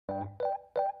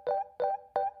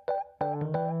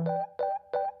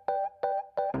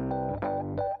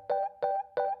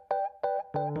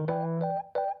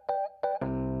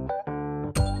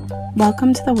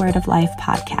Welcome to the Word of Life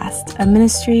podcast, a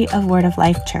ministry of Word of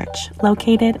Life Church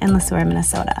located in Sueur,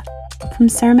 Minnesota. From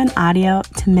sermon audio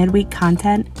to midweek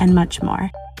content and much more,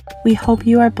 we hope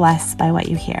you are blessed by what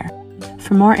you hear.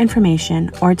 For more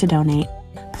information or to donate,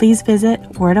 please visit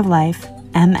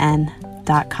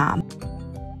wordoflifemn.com.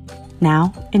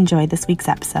 Now, enjoy this week's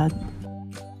episode.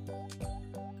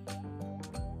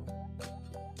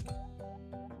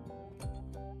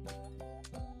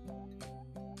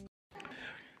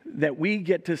 That we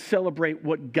get to celebrate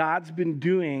what God's been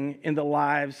doing in the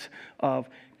lives of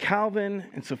Calvin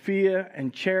and Sophia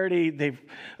and Charity. They've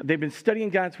been studying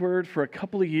God's Word for a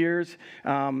couple of years,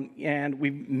 and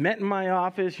we've met in my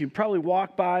office. You probably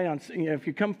walk by if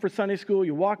you come for Sunday school,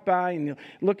 you walk by and you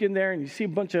look in there and you see a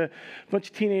bunch of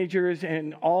teenagers,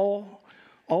 and all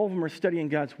of them are studying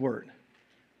God's Word,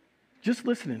 just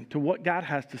listening to what God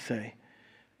has to say.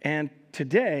 And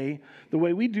today, the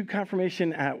way we do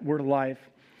confirmation at Word of Life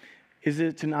is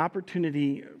it's an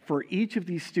opportunity for each of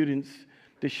these students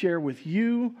to share with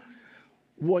you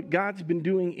what God's been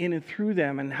doing in and through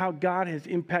them and how God has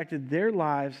impacted their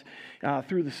lives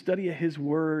through the study of His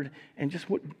Word and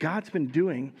just what God's been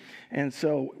doing. And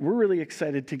so we're really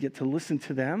excited to get to listen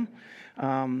to them.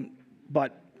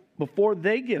 But before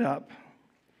they get up,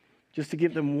 just to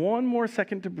give them one more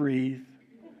second to breathe,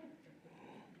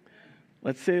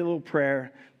 let's say a little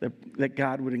prayer that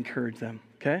God would encourage them,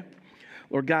 okay?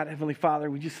 Lord God, Heavenly Father,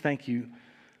 we just thank you.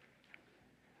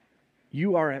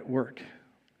 You are at work.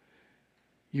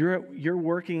 You're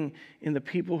working in the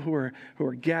people who are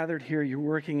gathered here. You're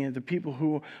working in the people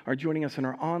who are joining us on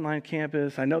our online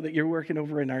campus. I know that you're working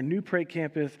over in our New Prague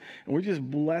campus, and we're just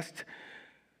blessed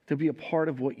to be a part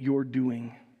of what you're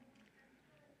doing.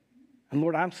 And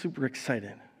Lord, I'm super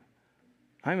excited.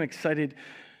 I'm excited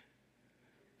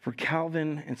for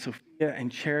Calvin and Sophia and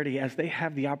Charity as they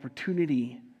have the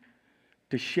opportunity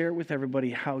to share with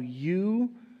everybody how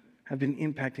you have been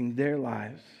impacting their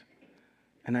lives.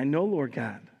 And I know, Lord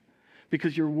God,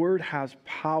 because your word has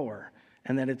power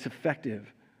and that it's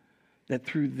effective, that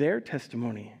through their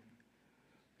testimony,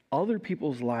 other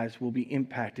people's lives will be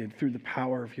impacted through the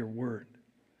power of your word.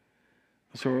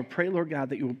 So I pray, Lord God,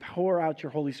 that you will pour out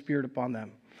your Holy Spirit upon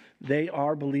them. They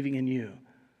are believing in you.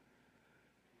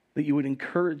 That you would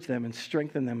encourage them and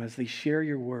strengthen them as they share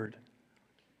your word.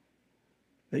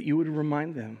 That you would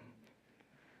remind them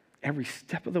every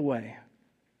step of the way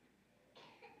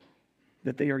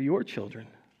that they are your children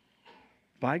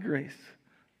by grace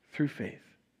through faith.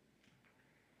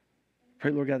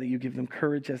 Pray, Lord God, that you give them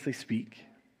courage as they speak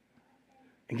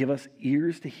and give us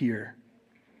ears to hear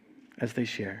as they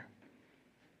share.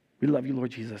 We love you,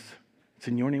 Lord Jesus. It's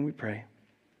in your name we pray.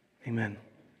 Amen.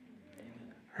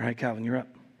 All right, Calvin, you're up.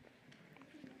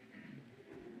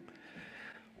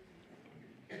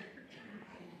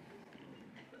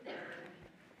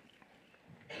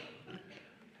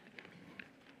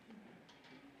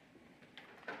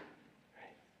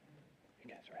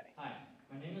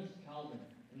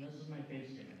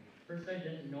 First, I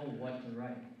didn't know what to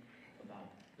write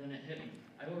about. Then it hit me.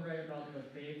 I will write about the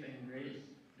faith and grace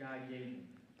God gave me.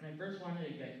 When I first wanted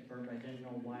to get confirmed, I didn't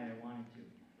know why I wanted to.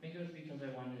 I think it was because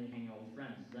I wanted to hang out with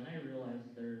friends. Then I realized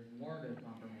there's more to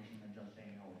confirmation than just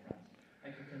hanging out with friends.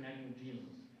 I could connect with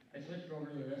Jesus. I switched over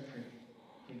to this church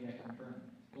to get confirmed.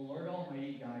 The Lord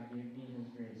Almighty God gave me His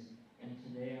grace, and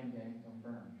today I'm getting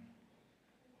confirmed.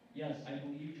 Yes, I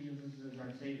believe Jesus is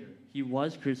our Savior. He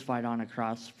was crucified on a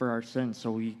cross for our sins so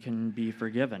we can be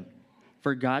forgiven.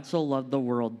 For God so loved the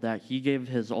world that He gave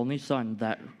His only Son,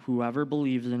 that whoever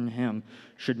believes in Him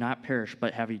should not perish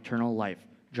but have eternal life.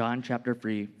 John chapter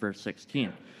 3, verse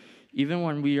 16. Even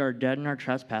when we are dead in our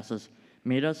trespasses,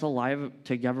 made us alive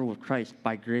together with Christ.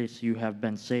 By grace you have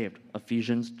been saved.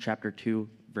 Ephesians chapter 2,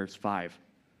 verse 5.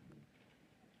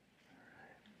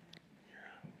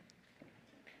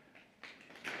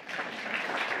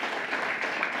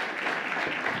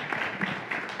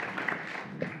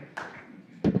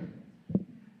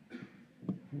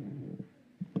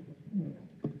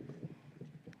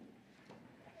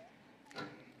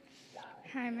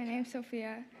 Hi, my name's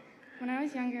Sophia. When I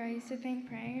was younger, I used to think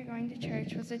praying or going to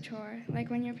church was a chore, like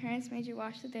when your parents made you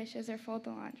wash the dishes or fold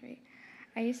the laundry.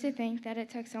 I used to think that it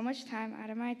took so much time out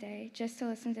of my day just to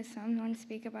listen to someone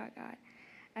speak about God.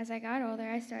 As I got older,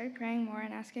 I started praying more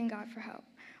and asking God for help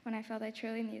when I felt I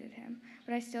truly needed Him,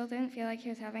 but I still didn't feel like He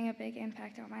was having a big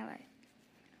impact on my life.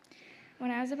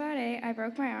 When I was about 8, I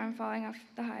broke my arm falling off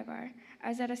the high bar. I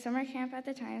was at a summer camp at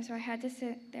the time, so I had to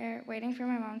sit there waiting for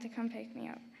my mom to come pick me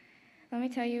up. Let me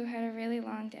tell you, we had a really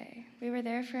long day. We were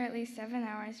there for at least 7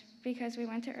 hours because we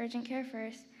went to urgent care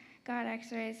first, got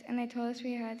x-rays, and they told us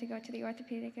we had to go to the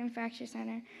orthopedic and fracture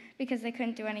center because they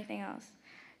couldn't do anything else.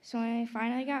 So when we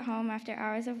finally got home after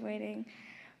hours of waiting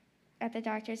at the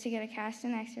doctor's to get a cast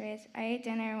and x-rays, I ate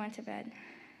dinner and went to bed.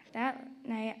 That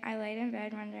night, I laid in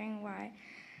bed wondering why.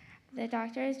 The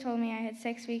doctors told me I had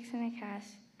 6 weeks in a cast.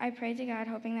 I prayed to God,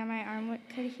 hoping that my arm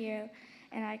could heal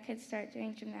and I could start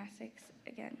doing gymnastics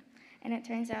again. And it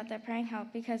turns out that praying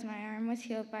helped because my arm was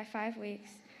healed by 5 weeks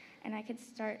and I could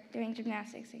start doing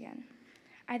gymnastics again.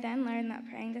 I then learned that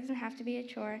praying doesn't have to be a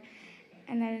chore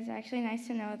and that it's actually nice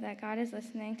to know that God is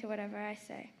listening to whatever I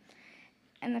say.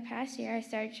 In the past year, I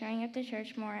started showing up to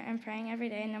church more and praying every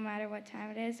day no matter what time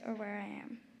it is or where I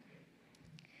am.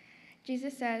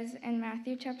 Jesus says in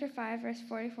Matthew chapter 5, verse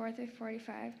 44 through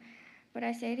 45, "But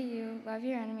I say to you, love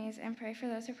your enemies and pray for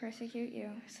those who persecute you,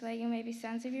 so that you may be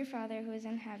sons of your Father who is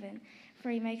in heaven.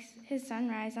 For he makes his sun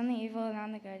rise on the evil and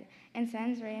on the good, and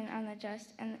sends rain on the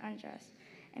just and the unjust."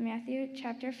 In Matthew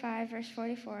chapter 5, verse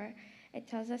 44, it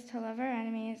tells us to love our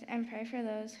enemies and pray for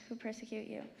those who persecute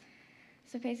you.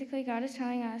 So basically, God is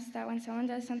telling us that when someone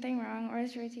does something wrong or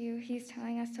is rude to you, he's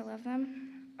telling us to love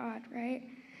them. Odd, right?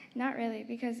 Not really,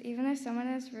 because even if someone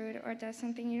is rude or does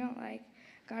something you don't like,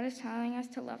 God is telling us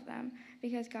to love them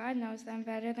because God knows them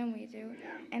better than we do.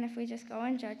 And if we just go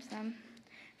and judge them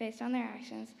based on their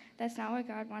actions, that's not what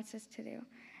God wants us to do.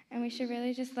 And we should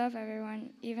really just love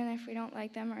everyone, even if we don't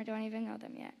like them or don't even know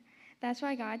them yet. That's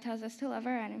why God tells us to love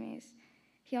our enemies.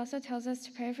 He also tells us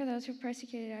to pray for those who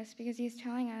persecuted us because he's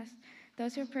telling us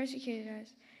those who persecuted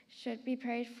us should be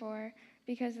prayed for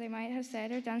because they might have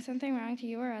said or done something wrong to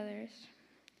you or others.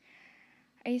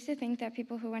 I used to think that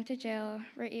people who went to jail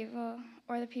were evil,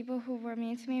 or the people who were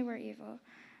mean to me were evil.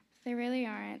 They really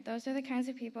aren't. Those are the kinds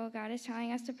of people God is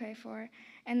telling us to pray for,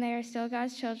 and they are still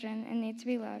God's children and need to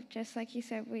be loved, just like he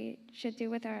said we should do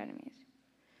with our enemies.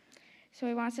 So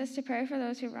he wants us to pray for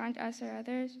those who wronged us or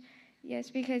others,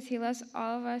 yes, because he loves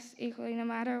all of us equally no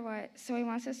matter what, so he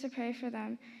wants us to pray for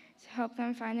them to help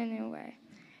them find a new way.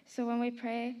 So when we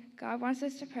pray, God wants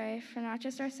us to pray for not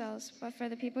just ourselves, but for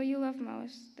the people you love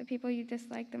most, the people you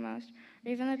dislike the most,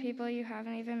 or even the people you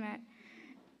haven't even met,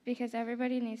 because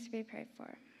everybody needs to be prayed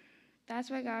for. That's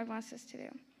what God wants us to do.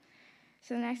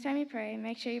 So the next time you pray,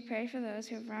 make sure you pray for those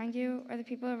who have wronged you, or the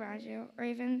people around you, or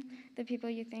even the people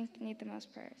you think need the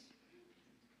most prayers.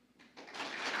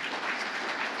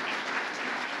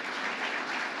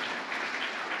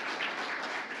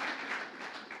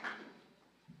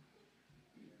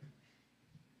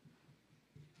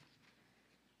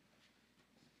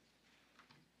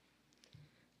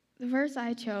 The verse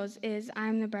I chose is, "I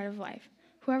am the bread of life.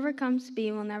 Whoever comes to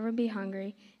me will never be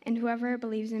hungry, and whoever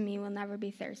believes in me will never be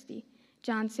thirsty."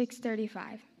 John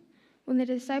 6:35. When the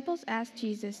disciples asked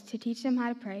Jesus to teach them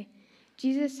how to pray,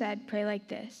 Jesus said, "Pray like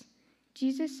this."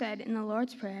 Jesus said in the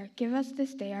Lord's Prayer, "Give us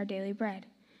this day our daily bread."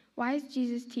 Why is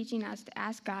Jesus teaching us to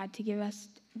ask God to give us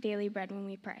daily bread when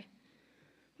we pray?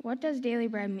 What does daily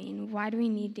bread mean? Why do we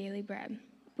need daily bread?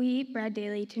 We eat bread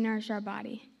daily to nourish our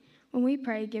body. When we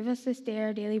pray, "Give us this day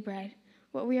our daily bread,"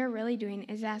 what we are really doing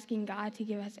is asking God to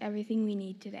give us everything we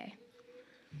need today.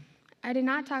 I did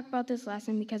not talk about this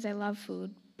lesson because I love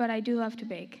food, but I do love to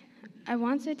bake. I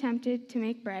once attempted to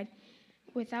make bread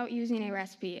without using a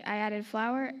recipe. I added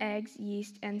flour, eggs,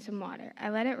 yeast, and some water. I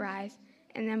let it rise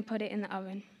and then put it in the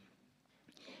oven.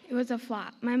 It was a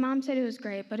flop. My mom said it was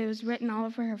great, but it was written all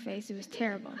over her face. It was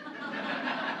terrible.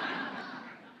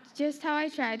 Just how I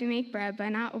tried to make bread by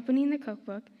not opening the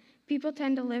cookbook, people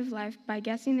tend to live life by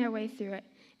guessing their way through it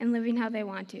and living how they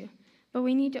want to. But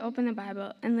we need to open the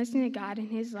Bible and listen to God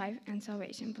and his life and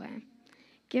salvation plan.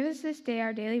 "Give us this day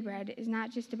our daily bread" is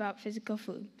not just about physical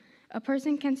food. A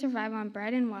person can survive on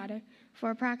bread and water for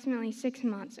approximately 6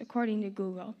 months, according to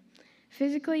Google.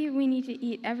 Physically, we need to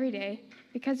eat every day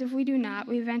because if we do not,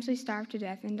 we eventually starve to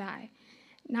death and die.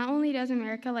 Not only does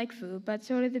America like food, but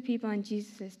so did the people in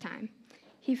Jesus' time.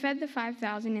 He fed the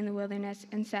 5,000 in the wilderness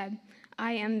and said,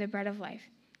 "I am the bread of life."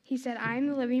 He said, "I am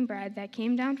the living bread that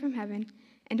came down from heaven,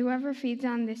 and whoever feeds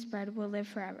on this bread will live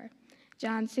forever."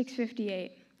 John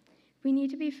 6:58. We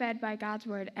need to be fed by God's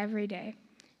word every day.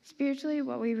 Spiritually,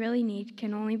 what we really need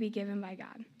can only be given by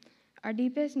God. Our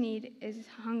deepest need is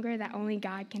hunger that only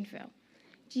God can fill.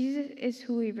 Jesus is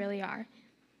who we really are,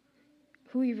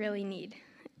 who we really need.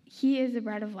 He is the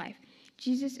bread of life.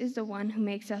 Jesus is the one who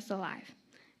makes us alive.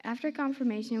 After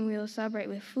confirmation, we will celebrate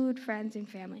with food, friends, and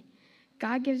family.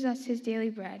 God gives us his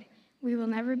daily bread. We will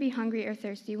never be hungry or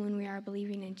thirsty when we are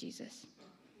believing in Jesus.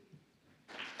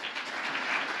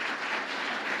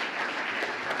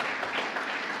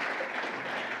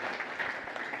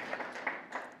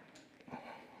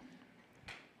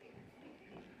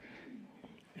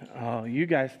 Oh, you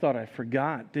guys thought I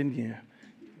forgot, didn't you?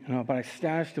 But I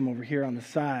stashed them over here on the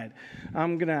side.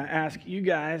 I'm going to ask you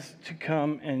guys to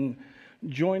come and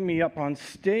join me up on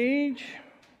stage.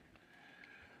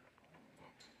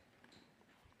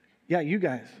 Yeah, you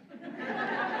guys.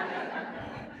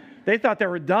 They thought they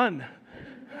were done.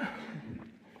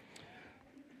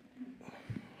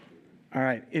 All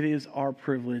right, it is our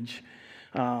privilege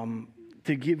to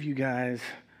give you guys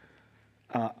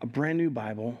a brand new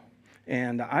Bible.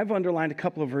 And I've underlined a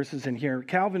couple of verses in here.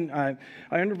 Calvin, I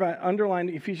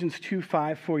underlined Ephesians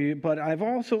 2:5 for you, but I've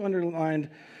also underlined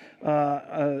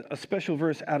a special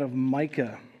verse out of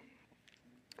Micah.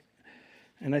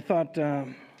 And I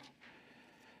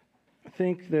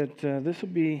think that this will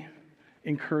be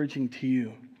encouraging to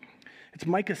you. It's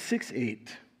Micah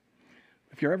 6:8.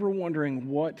 If you're ever wondering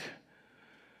what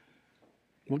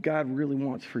God really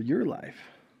wants for your life,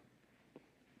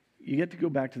 you get to go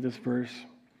back to this verse.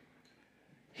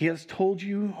 He has told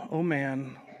you, O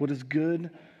man, what is good,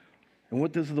 and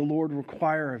what does the Lord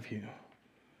require of you,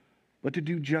 but to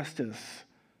do justice,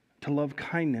 to love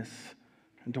kindness,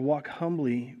 and to walk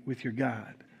humbly with your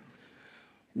God.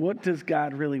 What does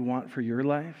God really want for your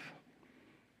life?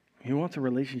 He wants a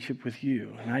relationship with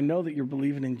you. And I know that you're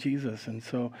believing in Jesus, and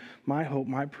so my hope,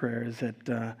 my prayer is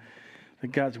that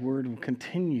God's word will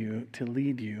continue to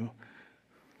lead you.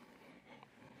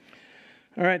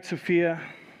 All right, Sophia.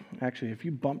 Actually, if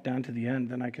you bump down to the end,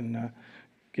 then I can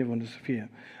give one to Sophia.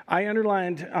 I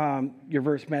underlined your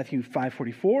verse, Matthew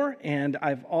 5:44, and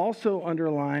I've also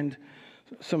underlined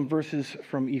some verses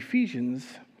from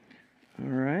Ephesians. All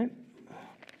right.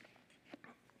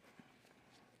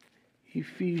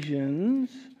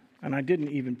 Ephesians, and I didn't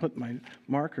even put my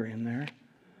marker in there.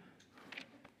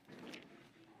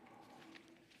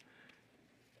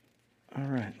 All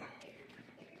right.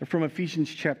 They're from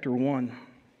Ephesians chapter 1.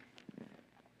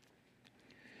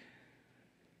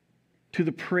 To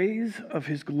the praise of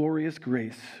his glorious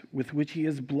grace, with which he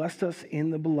has blessed us in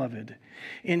the beloved.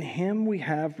 In him we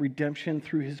have redemption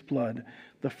through his blood,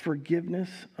 the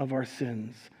forgiveness of our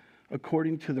sins,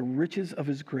 according to the riches of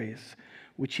his grace,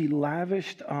 which he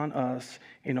lavished on us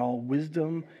in all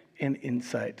wisdom and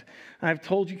insight. I've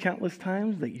told you countless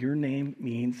times that your name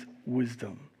means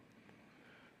wisdom.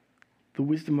 The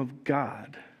wisdom of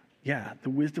God, the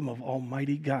wisdom of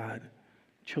Almighty God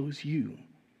chose you,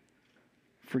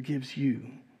 forgives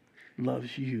you,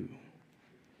 loves you.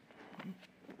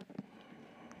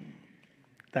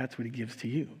 That's what he gives to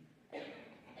you.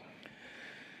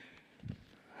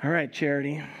 All right,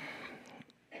 Charity.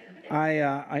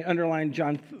 I underlined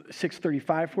John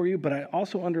 6:35 for you, but I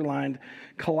also underlined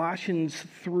Colossians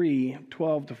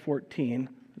 3:12 to 14.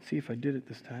 Let's see if I did it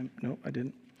this time. No, I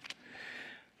didn't.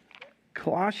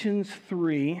 Colossians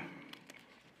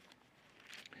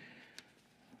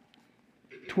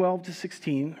 3:12 to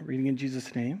 16, reading in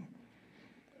Jesus' name.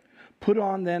 Put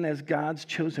on then as God's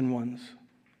chosen ones,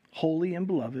 holy and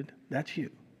beloved. That's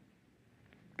you.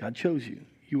 God chose you.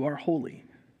 You are holy.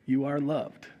 You are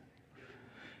loved.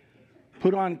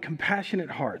 Put on compassionate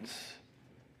hearts,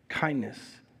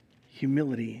 kindness,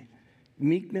 humility,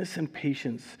 meekness, and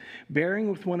patience, bearing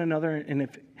with one another, and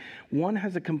if one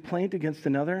has a complaint against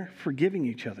another, forgiving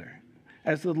each other.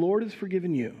 As the Lord has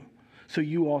forgiven you, so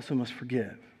you also must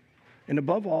forgive. And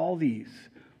above all these,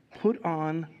 put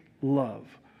on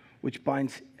love, which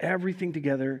binds everything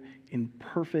together in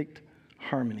perfect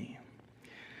harmony.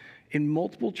 In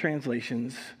multiple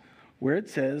translations, where it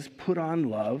says put on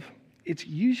love, it's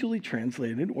usually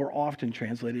translated, or often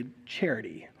translated,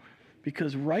 charity,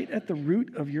 because right at the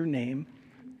root of your name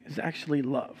is actually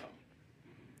love.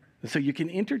 And so you can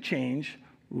interchange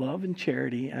love and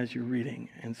charity as you're reading.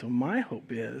 And so my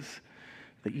hope is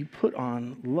that you put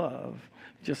on love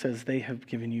just as they have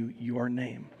given you your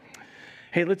name.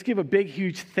 Hey, let's give a big,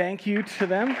 huge thank you to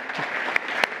them.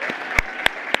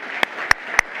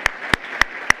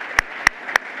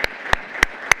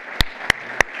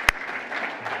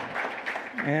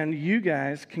 And you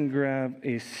guys can grab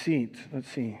a seat. Let's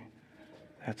see.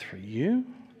 That's for you.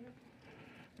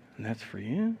 And that's for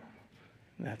you.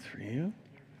 And that's for you.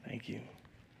 Thank you.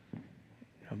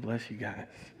 God bless you guys.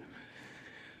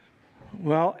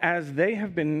 Well, as they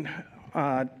have been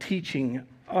teaching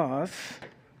us,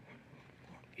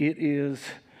 it is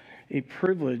a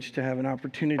privilege to have an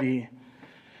opportunity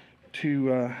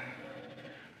to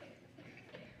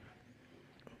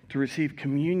receive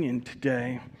communion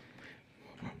today.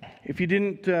 If you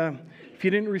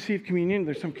didn't receive communion,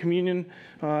 there's some communion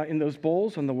in those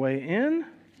bowls on the way in.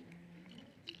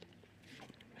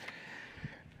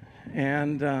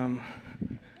 And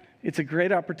it's a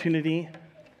great opportunity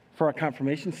for our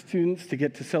confirmation students to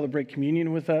get to celebrate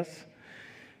communion with us.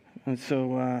 And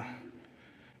so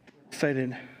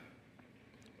excited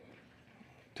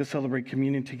to celebrate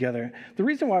communion together. The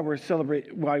reason why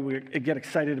we get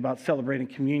excited about celebrating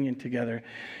communion together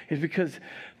is because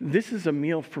this is a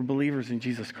meal for believers in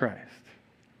Jesus Christ.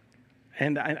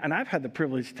 And I've had the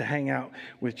privilege to hang out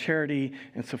with Charity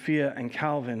and Sophia and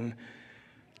Calvin.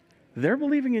 They're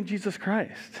believing in Jesus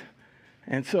Christ.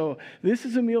 And so this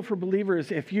is a meal for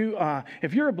believers. If you're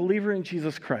a believer in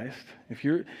Jesus Christ, if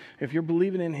you're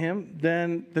believing in him,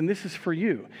 then this is for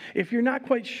you. If you're not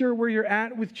quite sure where you're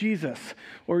at with Jesus,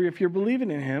 or if you're believing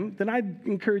in him, then I'd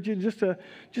encourage you just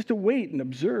to wait and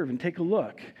observe and take a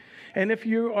look. And if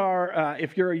you're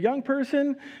a young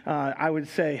person, I would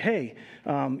say, hey,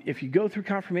 if you go through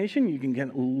confirmation, you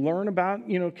can learn about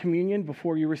communion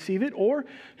before you receive it, or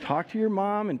talk to your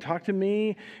mom and talk to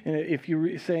me. And if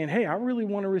you're saying, hey, I really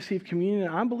want to receive communion,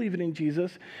 I'm believing in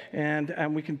Jesus,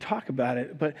 and we can talk about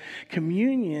it. But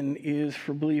communion is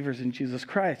for believers in Jesus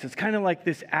Christ. It's kind of like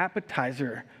this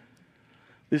appetizer,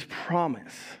 this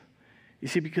promise. You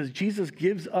see, because Jesus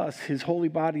gives us his holy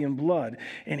body and blood,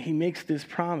 and he makes this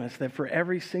promise that for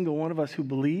every single one of us who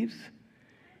believes,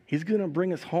 he's going to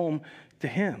bring us home to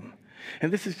him.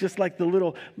 And this is just like the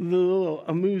little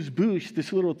amuse-bouche,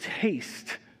 this little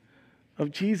taste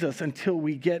of Jesus until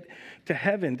we get to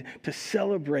heaven to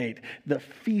celebrate the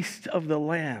feast of the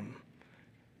Lamb.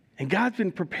 And God's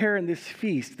been preparing this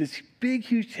feast, this big,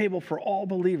 huge table for all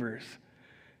believers.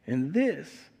 And this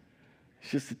is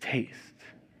just a taste.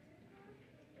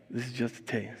 This is just a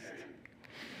taste.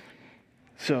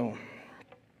 So,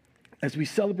 as we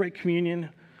celebrate communion,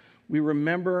 we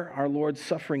remember our Lord's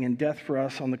suffering and death for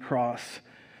us on the cross.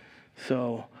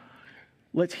 So,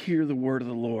 let's hear the word of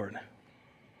the Lord.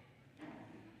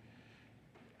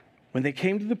 When they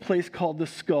came to the place called the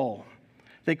Skull,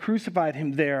 they crucified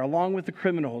him there along with the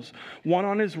criminals, one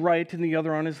on his right and the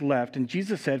other on his left. And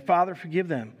Jesus said, Father, forgive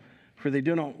them, for they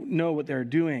do not know what they're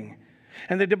doing.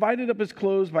 And they divided up his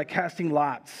clothes by casting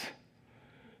lots.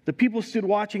 The people stood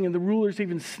watching, and the rulers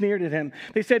even sneered at him.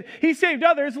 They said, he saved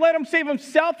others. Let him save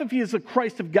himself if he is the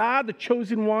Christ of God, the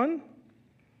chosen one.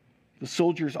 The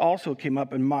soldiers also came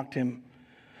up and mocked him.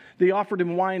 They offered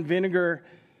him wine vinegar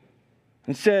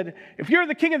and said, if you're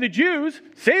the king of the Jews,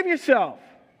 save yourself.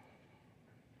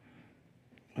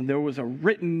 And there was a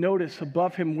written notice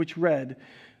above him which read,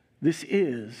 this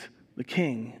is the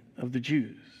King of the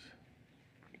Jews.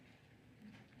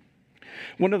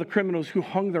 One of the criminals who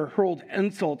hung there hurled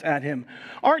insult at him.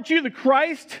 Aren't you the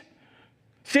Christ?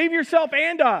 Save yourself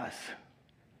and us.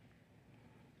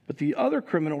 But the other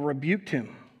criminal rebuked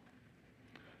him.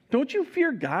 Don't you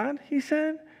fear God, he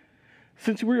said,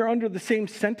 since we are under the same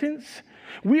sentence?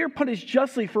 We are punished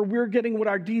justly, for we're getting what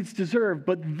our deeds deserve,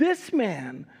 but this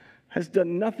man has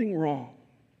done nothing wrong.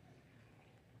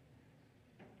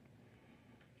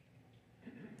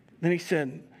 Then he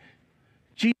said,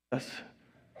 Jesus,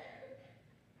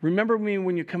 remember me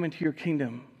when you come into your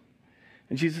kingdom.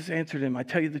 And Jesus answered him, I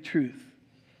tell you the truth.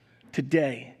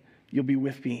 Today, you'll be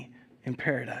with me in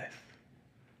paradise.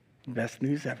 Best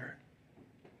news ever.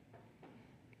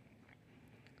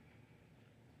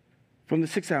 From the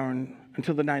 6th hour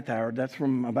until the 9th hour, that's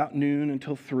from about noon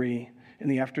until 3 in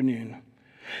the afternoon,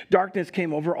 darkness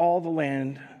came over all the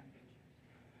land.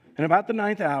 And about the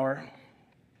 9th hour,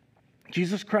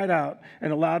 Jesus cried out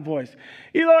in a loud voice,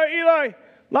 Eloi, Eloi,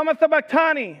 lama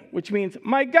sabachthani, which means,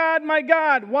 my God,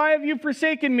 why have you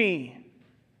forsaken me?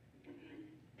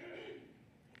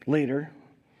 Later,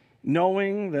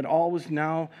 knowing that all was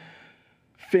now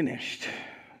finished,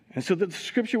 and so that the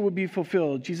scripture would be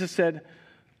fulfilled, Jesus said,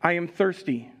 I am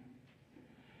thirsty.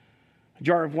 A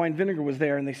jar of wine vinegar was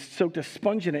there, and they soaked a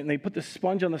sponge in it, and they put the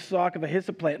sponge on the stalk of a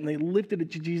hyssop plant, and they lifted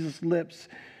it to Jesus' lips.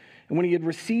 And when he had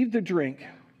received the drink,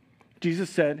 Jesus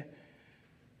said,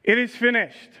 it is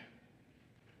finished.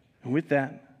 And with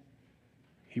that,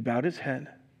 he bowed his head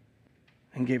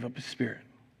and gave up his spirit.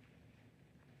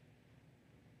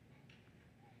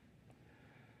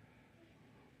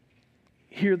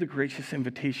 Hear the gracious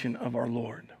invitation of our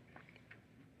Lord.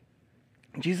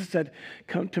 Jesus said,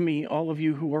 come to me, all of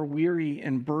you who are weary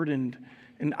and burdened,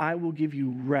 and I will give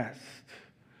you rest.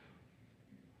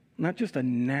 Not just a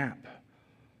nap.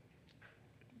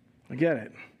 I get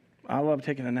it. I love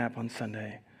taking a nap on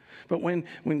Sunday. But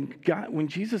when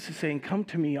Jesus is saying, come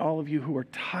to me, all of you who are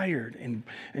tired and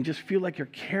just feel like you're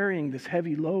carrying this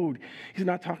heavy load, he's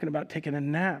not talking about taking a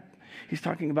nap. He's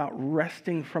talking about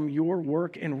resting from your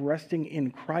work and resting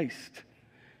in Christ.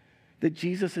 That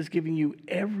Jesus is giving you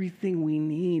everything we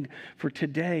need for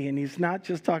today. And he's not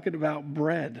just talking about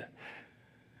bread.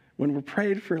 When we're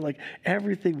praying for like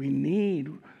everything we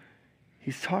need,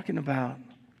 he's talking about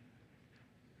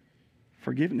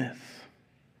forgiveness.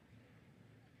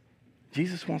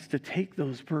 Jesus wants to take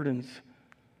those burdens,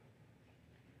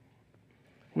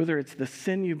 whether it's the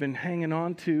sin you've been hanging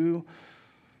on to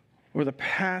or the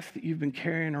past that you've been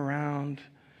carrying around.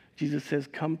 Jesus says,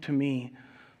 come to me,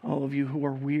 all of you who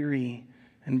are weary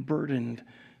and burdened,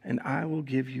 and I will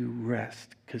give you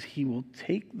rest, because he will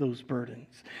take those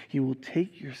burdens. He will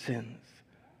take your sins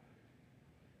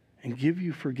and give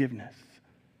you forgiveness.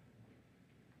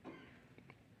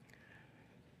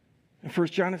 In 1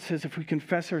 John it says, if we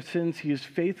confess our sins, he is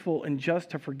faithful and just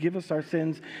to forgive us our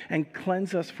sins and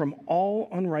cleanse us from all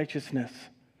unrighteousness.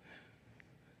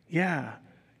 Yeah,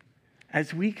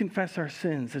 as we confess our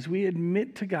sins, as we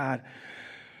admit to God,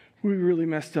 we really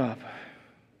messed up.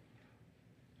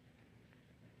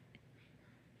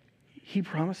 He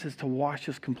promises to wash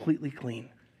us completely clean.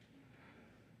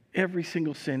 Every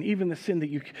single sin, even the sin that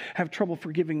you have trouble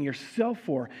forgiving yourself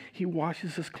for, he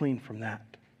washes us clean from that.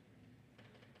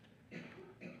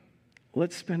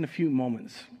 Let's spend a few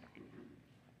moments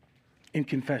in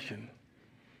confession.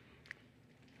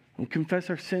 We'll confess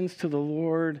our sins to the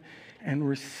Lord and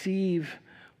receive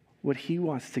what he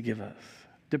wants to give us,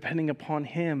 depending upon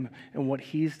him and what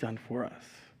he's done for us.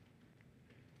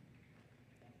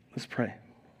 Let's pray.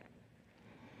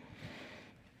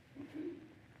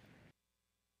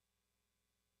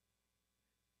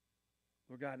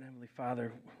 Lord God and Heavenly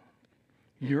Father,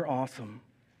 you're awesome.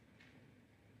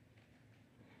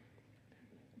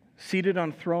 Seated on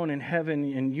a throne in heaven,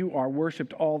 and you are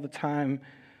worshiped all the time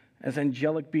as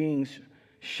angelic beings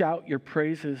shout your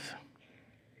praises.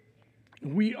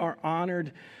 We are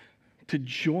honored to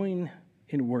join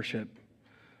in worship,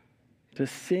 to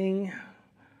sing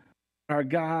our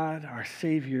God, our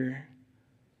Savior.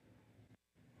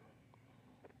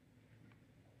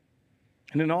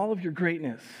 And in all of your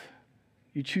greatness,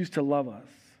 you choose to love us.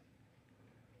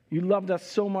 You loved us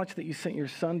so much that you sent your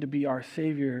Son to be our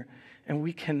Savior, and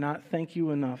we cannot thank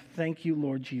you enough. Thank you,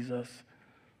 Lord Jesus,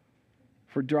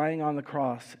 for dying on the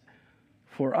cross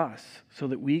for us so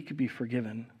that we could be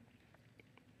forgiven.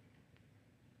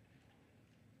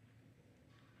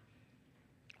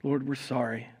 Lord, we're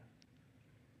sorry.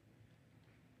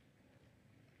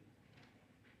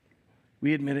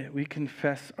 We admit it. We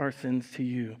confess our sins to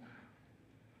you.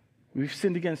 We've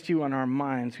sinned against you on our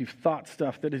minds. We've thought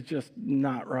stuff that is just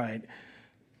not right.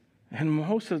 And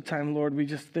most of the time, Lord, we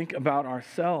just think about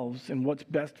ourselves and what's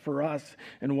best for us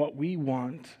and what we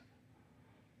want.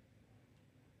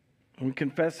 And we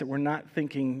confess that we're not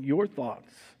thinking your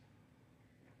thoughts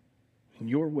and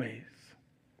your ways.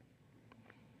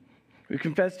 We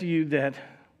confess to you that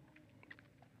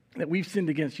we've sinned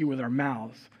against you with our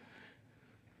mouths.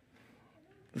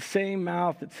 The same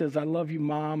mouth that says, I love you,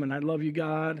 Mom, and I love you,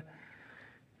 God,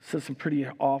 says some pretty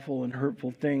awful and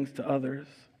hurtful things to others.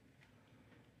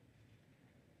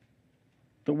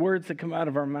 The words that come out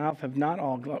of our mouth have not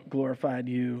all glorified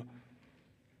you.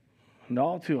 And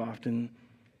all too often,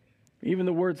 even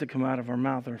the words that come out of our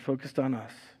mouth are focused on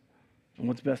us and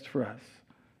what's best for us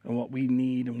and what we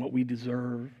need and what we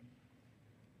deserve.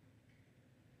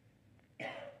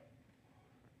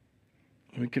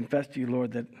 And we confess to you,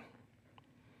 Lord, that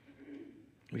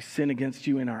we sin against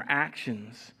you in our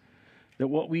actions, that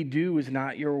what we do is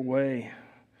not your way.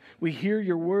 We hear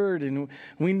your word and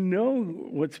we know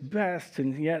what's best,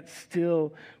 and yet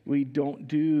still we don't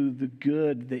do the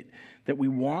good that we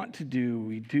want to do.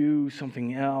 We do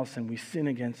something else and we sin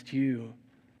against you.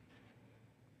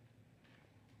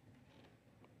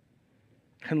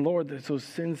 And Lord, there's those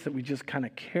sins that we just kind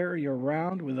of carry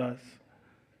around with us.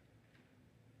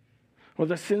 Or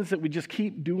the sins that we just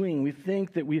keep doing. We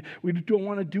think that we don't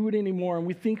want to do it anymore, and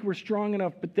we think we're strong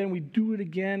enough, but then we do it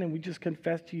again and we just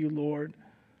confess to you, Lord,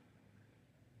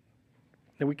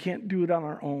 that we can't do it on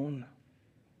our own.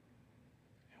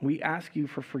 We ask you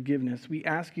for forgiveness. We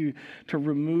ask you to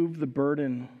remove the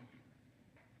burden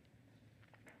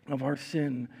of our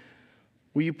sin.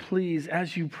 Will you please,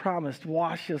 as you promised,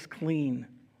 wash us clean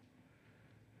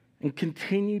and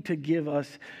continue to give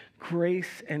us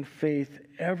grace and faith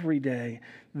every day.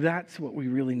 That's what we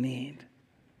really need.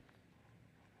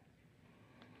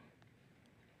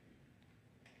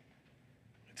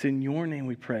 It's in your name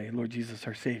we pray, Lord Jesus,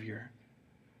 our Savior.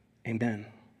 Amen.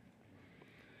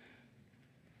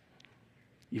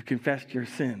 You've confessed your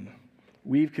sin.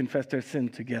 We've confessed our sin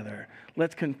together.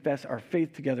 Let's confess our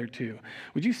faith together too.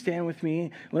 Would you stand with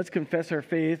me? Let's confess our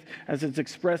faith as it's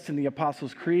expressed in the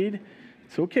Apostles' Creed.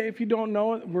 It's okay if you don't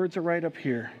know it. Words are right up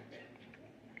here.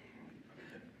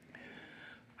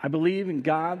 I believe in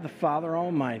God, the Father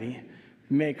Almighty,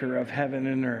 maker of heaven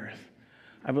and earth.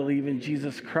 I believe in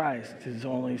Jesus Christ, his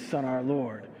only Son, our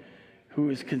Lord, who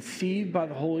was conceived by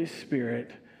the Holy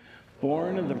Spirit,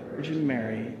 born of the Virgin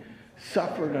Mary,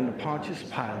 suffered under Pontius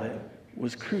Pilate,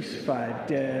 was crucified,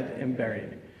 dead, and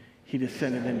buried. He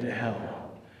descended into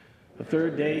hell. The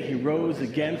third day he rose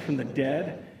again from the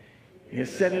dead. He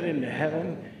ascended into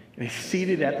heaven, and he's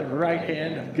seated at the right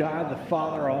hand of God the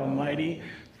Father Almighty,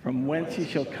 from whence he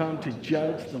shall come to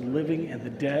judge the living and the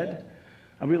dead.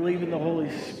 I believe in the Holy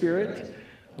Spirit,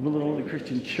 I believe in the Holy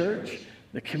Christian Church,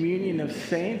 the communion of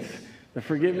saints, the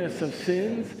forgiveness of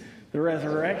sins, the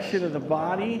resurrection of the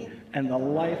body, and the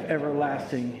life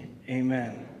everlasting.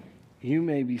 Amen. You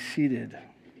may be seated.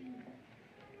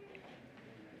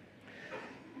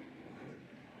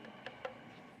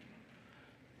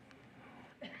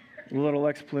 A little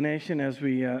explanation as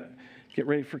we get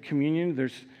ready for communion.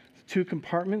 There's two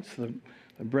compartments, the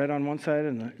bread on one side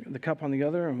and the cup on the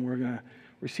other, and we're going to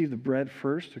receive the bread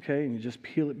first, okay? And you just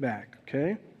peel it back,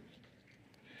 okay?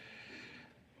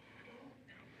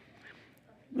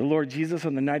 The Lord Jesus,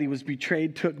 on the night he was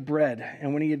betrayed, took bread,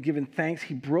 and when he had given thanks,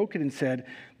 he broke it and said,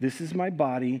 "This is my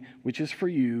body, which is for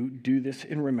you. Do this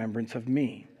in remembrance of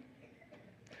me."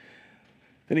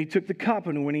 Then he took the cup,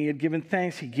 and when he had given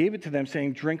thanks, he gave it to them,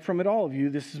 saying, "Drink from it, all of you.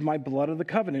 This is my blood of the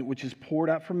covenant, which is poured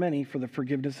out for many for the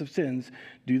forgiveness of sins.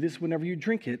 Do this whenever you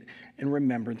drink it in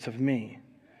remembrance of me."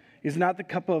 Is not the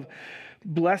cup of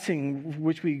blessing,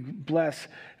 which we bless,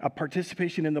 a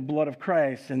participation in the blood of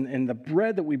Christ? And the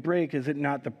bread that we break, is it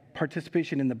not the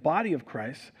participation in the body of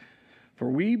Christ? For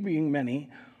we, being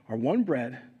many, are one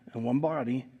bread and one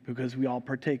body, because we all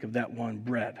partake of that one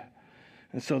bread.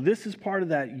 And so this is part of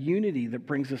that unity that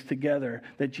brings us together,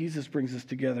 that Jesus brings us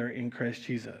together in Christ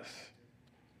Jesus.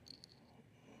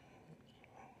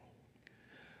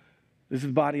 This is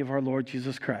the body of our Lord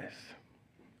Jesus Christ.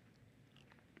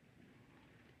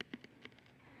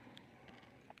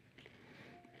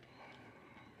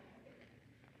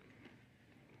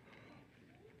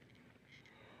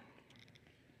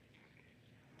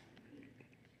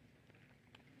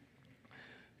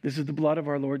 This is the blood of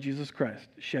our Lord Jesus Christ,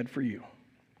 shed for you.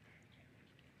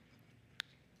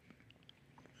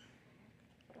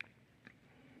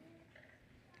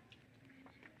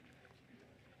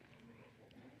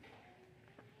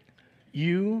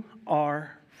 You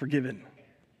are forgiven.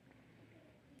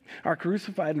 Our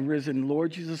crucified and risen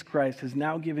Lord Jesus Christ has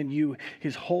now given you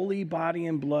his holy body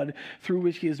and blood, through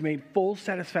which he has made full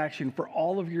satisfaction for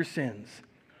all of your sins.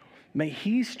 May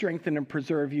he strengthen and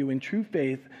preserve you in true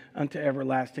faith unto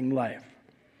everlasting life.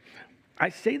 I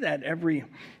say that every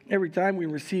time we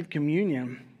receive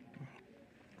communion,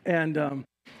 and I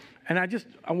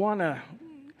want to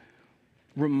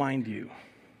remind you,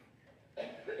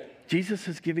 Jesus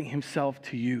is giving himself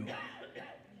to you.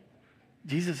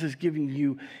 Jesus is giving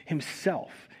you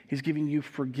himself. He's giving you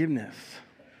forgiveness.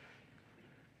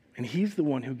 And he's the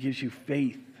one who gives you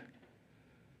faith,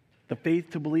 the faith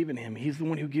to believe in him. He's the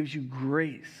one who gives you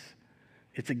grace.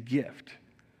 It's a gift.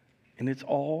 And it's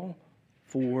all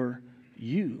for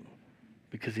you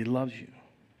because he loves you.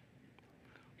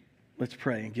 Let's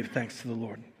pray and give thanks to the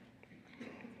Lord.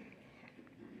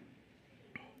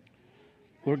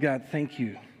 Lord God, thank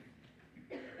you.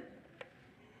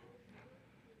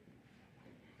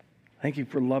 Thank you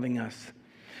for loving us.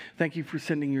 Thank you for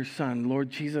sending your son. Lord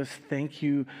Jesus, thank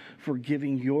you for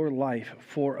giving your life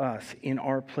for us in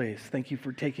our place. Thank you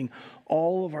for taking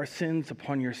all of our sins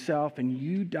upon yourself, and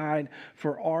you died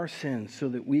for our sins so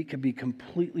that we could be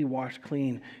completely washed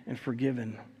clean and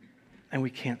forgiven. And we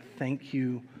can't thank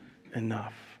you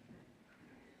enough.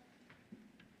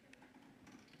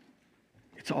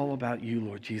 It's all about you,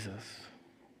 Lord Jesus.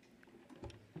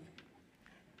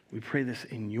 We pray this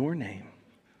in your name,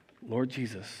 Lord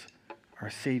Jesus,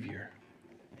 our Savior.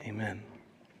 Amen.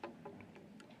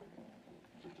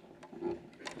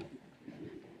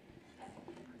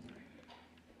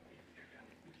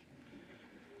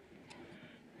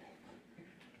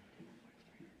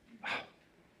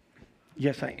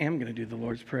 Yes, I am going to do the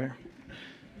Lord's Prayer.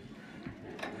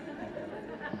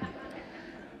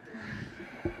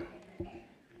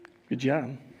 Good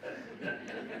job.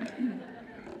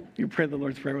 You pray the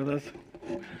Lord's Prayer with us.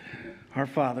 Our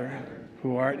Father,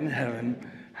 who art in heaven,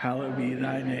 hallowed be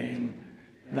thy name.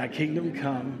 Thy kingdom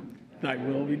come, thy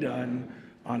will be done,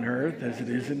 on earth as it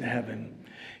is in heaven.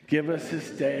 Give us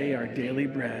this day our daily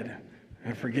bread,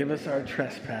 and forgive us our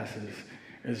trespasses,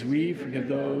 as we forgive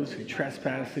those who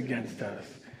trespass against us.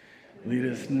 Lead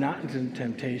us not into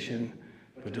temptation,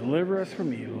 but deliver us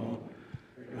from evil.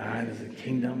 Thine is the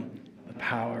kingdom, the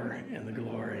power, and the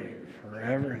glory,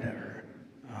 forever and ever.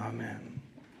 Amen.